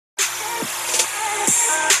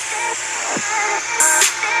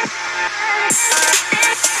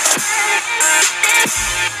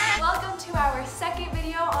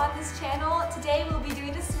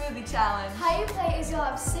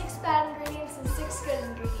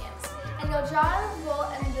you'll draw out of the bowl,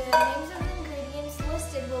 and the names of the ingredients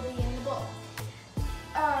listed will be in the bowl.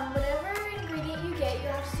 Whatever ingredient you get,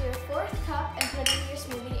 you'll have to do a 4th cup and put it in your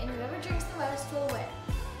smoothie, and whoever drinks the most will win.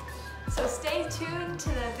 So stay tuned to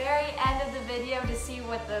the very end of the video to see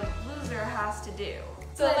what the loser has to do.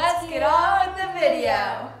 So let's get on with the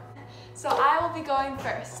video. So I will be going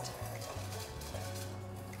first.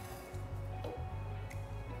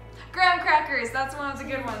 Graham crackers, that's one of the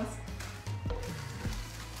good ones.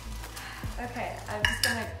 Okay, I'm just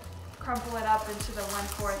gonna crumple it up into the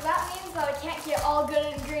 1/4. So that means that I can't get all good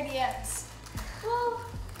ingredients. Well,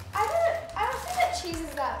 I don't think that cheese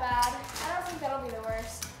is that bad. I don't think that'll be the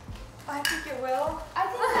worst. I think it will. I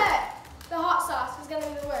think that the hot sauce is gonna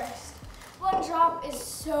be the worst. 1 drop is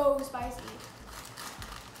so spicy.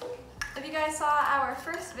 If you guys saw our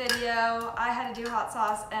first video, I had to do hot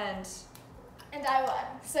sauce and I won,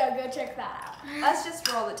 so go check that out. let's just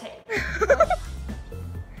roll the tape.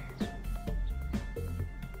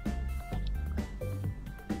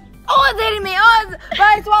 Oh, it's hitting me! Oh,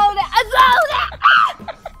 I swallowed it! I swallowed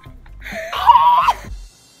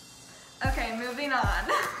it! Okay, moving on.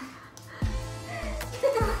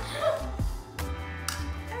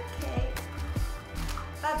 Okay,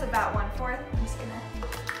 that's about 1/4. I'm just gonna.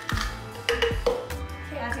 Okay,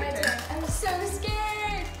 That's my your turn. turn. I'm so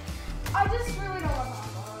scared. I just really don't want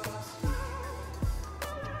hot sauce.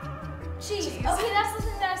 Cheese. Cheese. Okay, that's the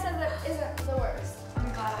thing that I said that isn't the worst. I'm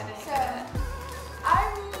glad I didn't So, get it.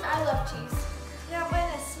 I love cheese. Yeah, but in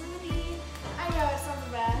a smoothie. I know it's not the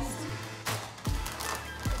best.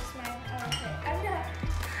 It's my, okay, I'm not.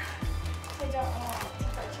 I don't want to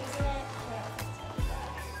put cheese in it. I don't think it's gonna be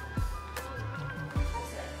bad.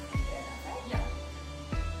 That's it. Good enough, right? Yeah.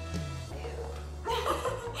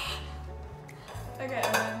 Okay,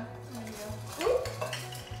 and then there you go.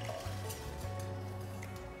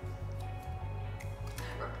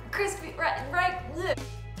 Crispy, right, bleh.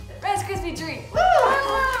 Rice Krispie treat.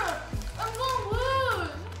 I'm gonna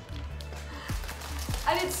lose. I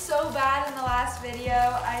did so bad in the last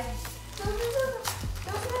video. Those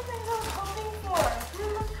are the things I was hoping for.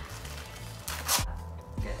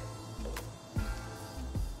 Good.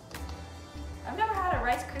 I've never had a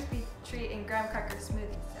Rice Krispie treat and graham cracker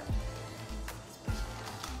smoothie, so.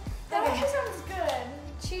 That actually sounds good.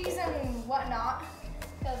 Cheese and whatnot,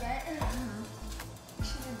 doesn't?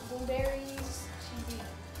 Cheesy blueberries, cheesy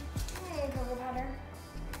cocoa powder.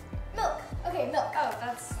 Milk. Okay, milk. Oh,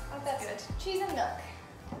 that's good. Cheese and milk.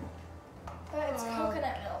 But it's Oh.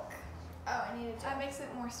 coconut milk. Oh, I needed to. That makes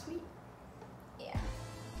it more sweet. Yeah.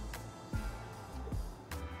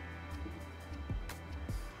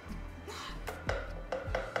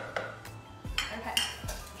 Okay.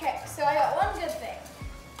 Okay, so I got one good thing.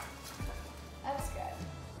 That's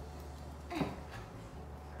good.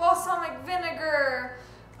 Balsamic vinegar.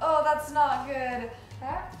 Oh, that's not good.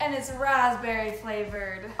 Huh? And it's raspberry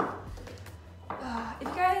flavored. If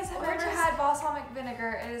you guys have ever had balsamic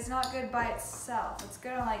vinegar, it is not good by itself. It's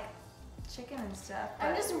good on like chicken and stuff.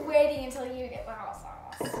 I'm but just waiting until you get the hot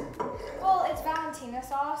sauce. Well, it's Valentina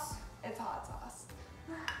sauce. it's hot sauce.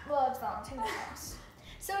 Well, it's Valentina sauce.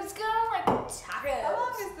 So it's good on like tacos. How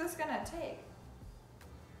long is this gonna take?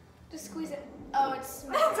 Just squeeze it. Oh, it's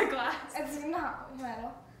That's a glass. It's not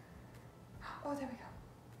metal. Oh, there we go.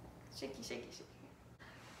 Shaky, shaky, shaky.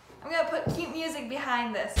 I'm gonna put cute music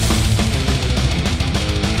behind this.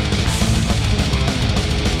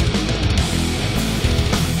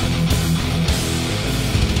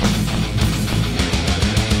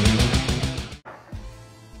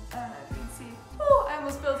 I don't know if you can see. Oh, I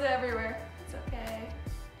almost spilled it everywhere. It's okay.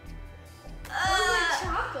 It's like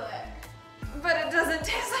chocolate. But it doesn't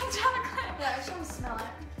taste like chocolate. Yeah, I just want to smell it.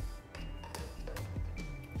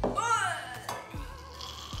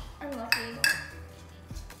 I'm lucky.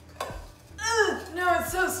 No,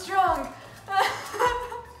 it's so strong.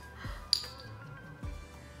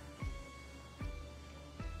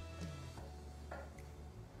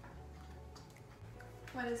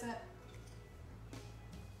 What is it?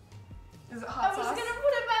 Is it hot I'm sauce? just gonna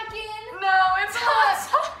put it back in. No, it's hot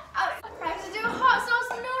sauce. I have to do hot sauce.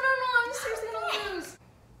 No, I'm seriously gonna lose.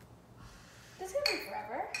 This is gonna be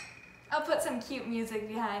forever. I'll put some cute music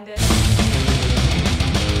behind it.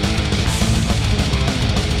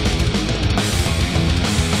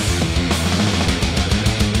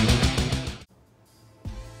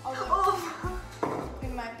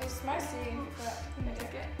 It might be spicy, but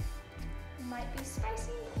Okay. it might be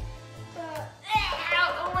spicy, but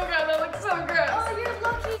Oh my god, that looks so gross. oh, you're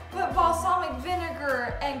lucky. Put balsamic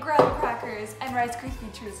vinegar and graham crackers and Rice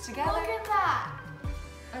Krispie treats together. Look at that.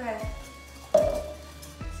 Okay.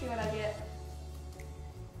 See what I get.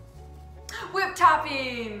 Whipped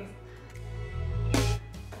toppings.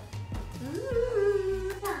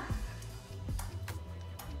 Ooh.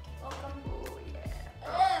 Welcome. Oh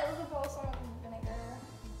yeah. Look at balsamic vinegar.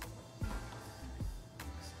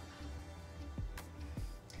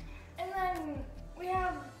 And then we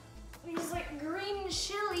have these like green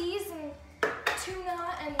chilies and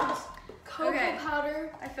tuna and cocoa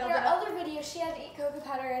powder. I filled In it her up. other video, she had to eat cocoa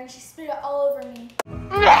powder and she spit it all over me.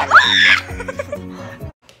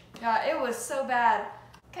 Yeah, it was so bad.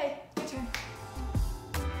 Okay, your turn.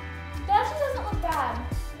 That actually doesn't look bad,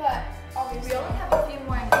 but obviously. We only have a few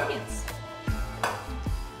more ingredients.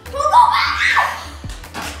 Cocoa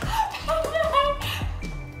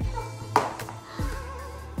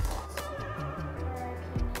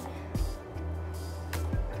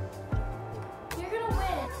You're gonna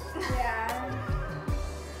win. Yeah.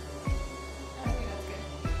 I think that's good.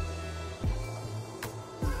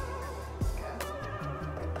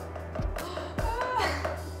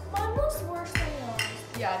 Mine looks worse than yours.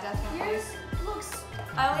 Yeah, definitely. Yours looks.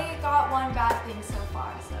 I only got one bad thing so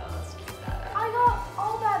far, so let's keep that up. I got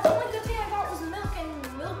all that. The only good thing I got was milk,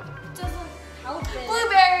 and milk doesn't help it.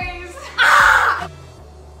 Blueberries! Ah!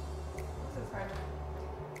 This is hard.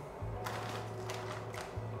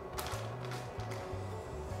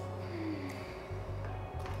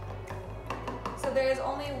 So there is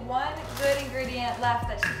only one good ingredient left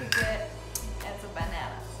that she could get, and it's a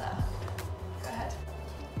banana, so go ahead.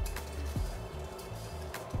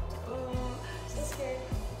 Ooh, So scared.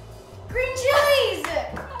 Green chilies!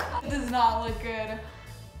 it does not look good.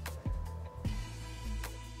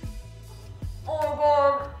 Oh my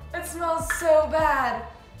god, it smells so bad.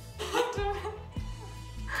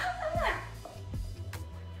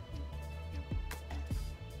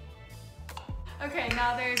 Okay,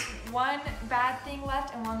 now there's one bad thing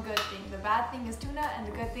left and one good thing. The bad thing is tuna and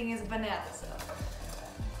the good thing is banana, so.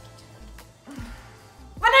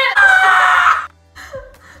 Banana!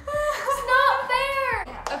 It's not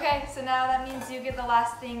fair! Okay, so now that means you get the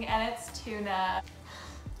last thing and it's tuna.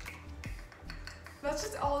 That's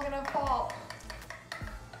just all gonna fall.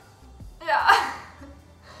 Yeah.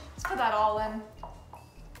 Let's put that all in.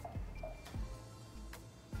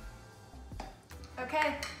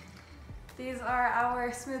 Okay. These are our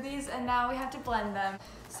smoothies and now we have to blend them.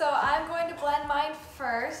 So I'm going to blend mine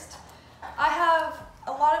first. I have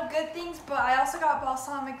a lot of good things, but I also got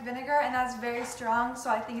balsamic vinegar and that's very strong, so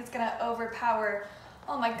I think it's gonna overpower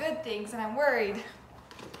all my good things and I'm worried.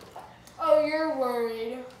 Oh, you're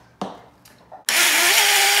worried.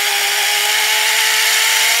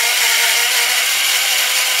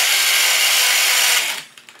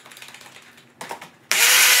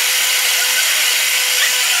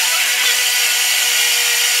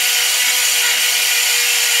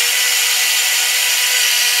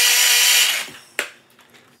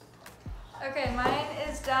 Okay, mine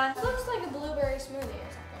is done. It looks like a blueberry smoothie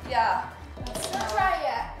or something. Yeah. Don't try it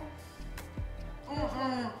yet.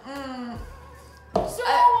 So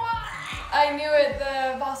I knew it.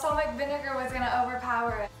 The balsamic vinegar was gonna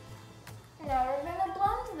overpower it. now we're gonna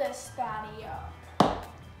blend this fatty up.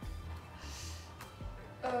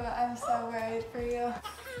 Oh, I'm so worried for you.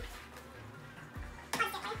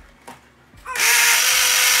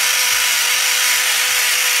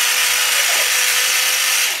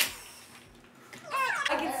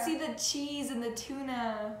 I can see the cheese and the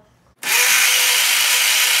tuna.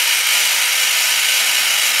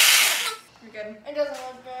 You're good. It doesn't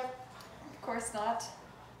look good. Of course not.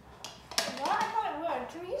 What? I thought it would.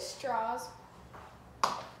 Can we use straws?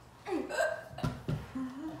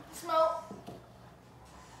 Smell.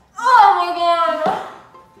 Oh my god!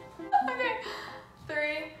 Okay.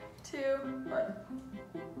 3, 2, 1.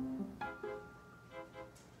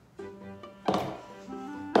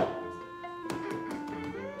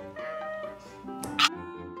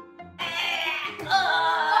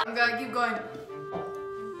 I'm gonna keep going.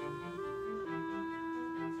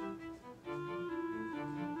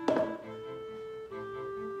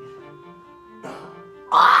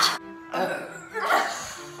 I'm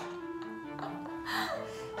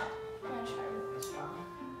gonna try with this straw.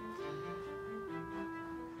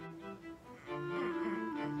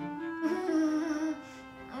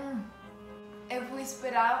 If we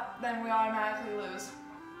spit out, then we automatically lose.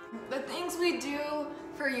 The things we do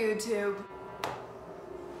for YouTube.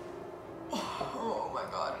 Oh my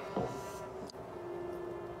god.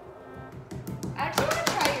 I actually want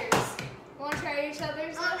to try yours. Want to try each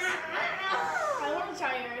other's? I want to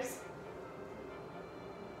try yours.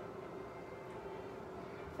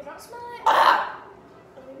 If I don't smell it,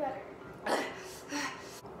 it'll be better.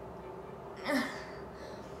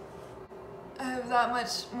 I have that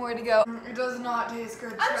much more to go. It does not taste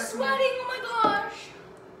good. I'm trust me. sweating. Oh my gosh.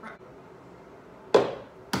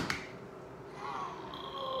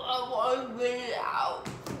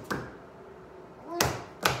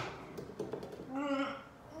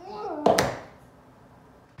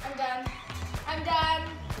 I'm done.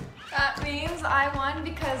 That means I won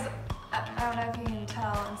because I don't know if you can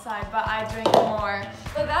tell inside, but I drink more.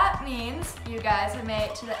 So that means you guys have made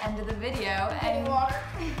it to the end of the video,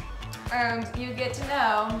 and you get to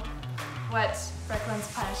know what Brooklyn's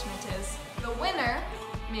punishment is. The winner,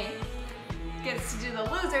 me, gets to do the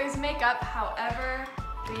loser's makeup however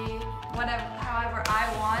I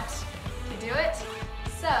want to do it.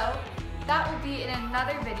 So that will be in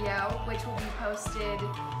another video, which will be posted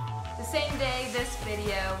the same day this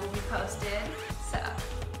video will be posted. So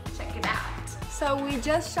check it out. So we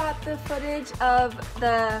just shot the footage of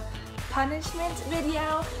the punishment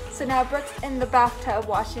video. So now Brooke's in the bathtub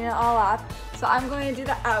washing it all off. So I'm going to do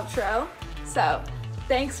the outro. So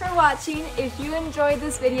thanks for watching. If you enjoyed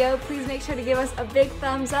this video, please make sure to give us a big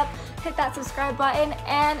thumbs up, hit that subscribe button,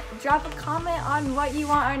 and drop a comment on what you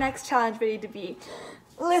want our next challenge video to be.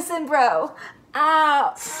 Listen, bro,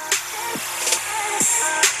 out.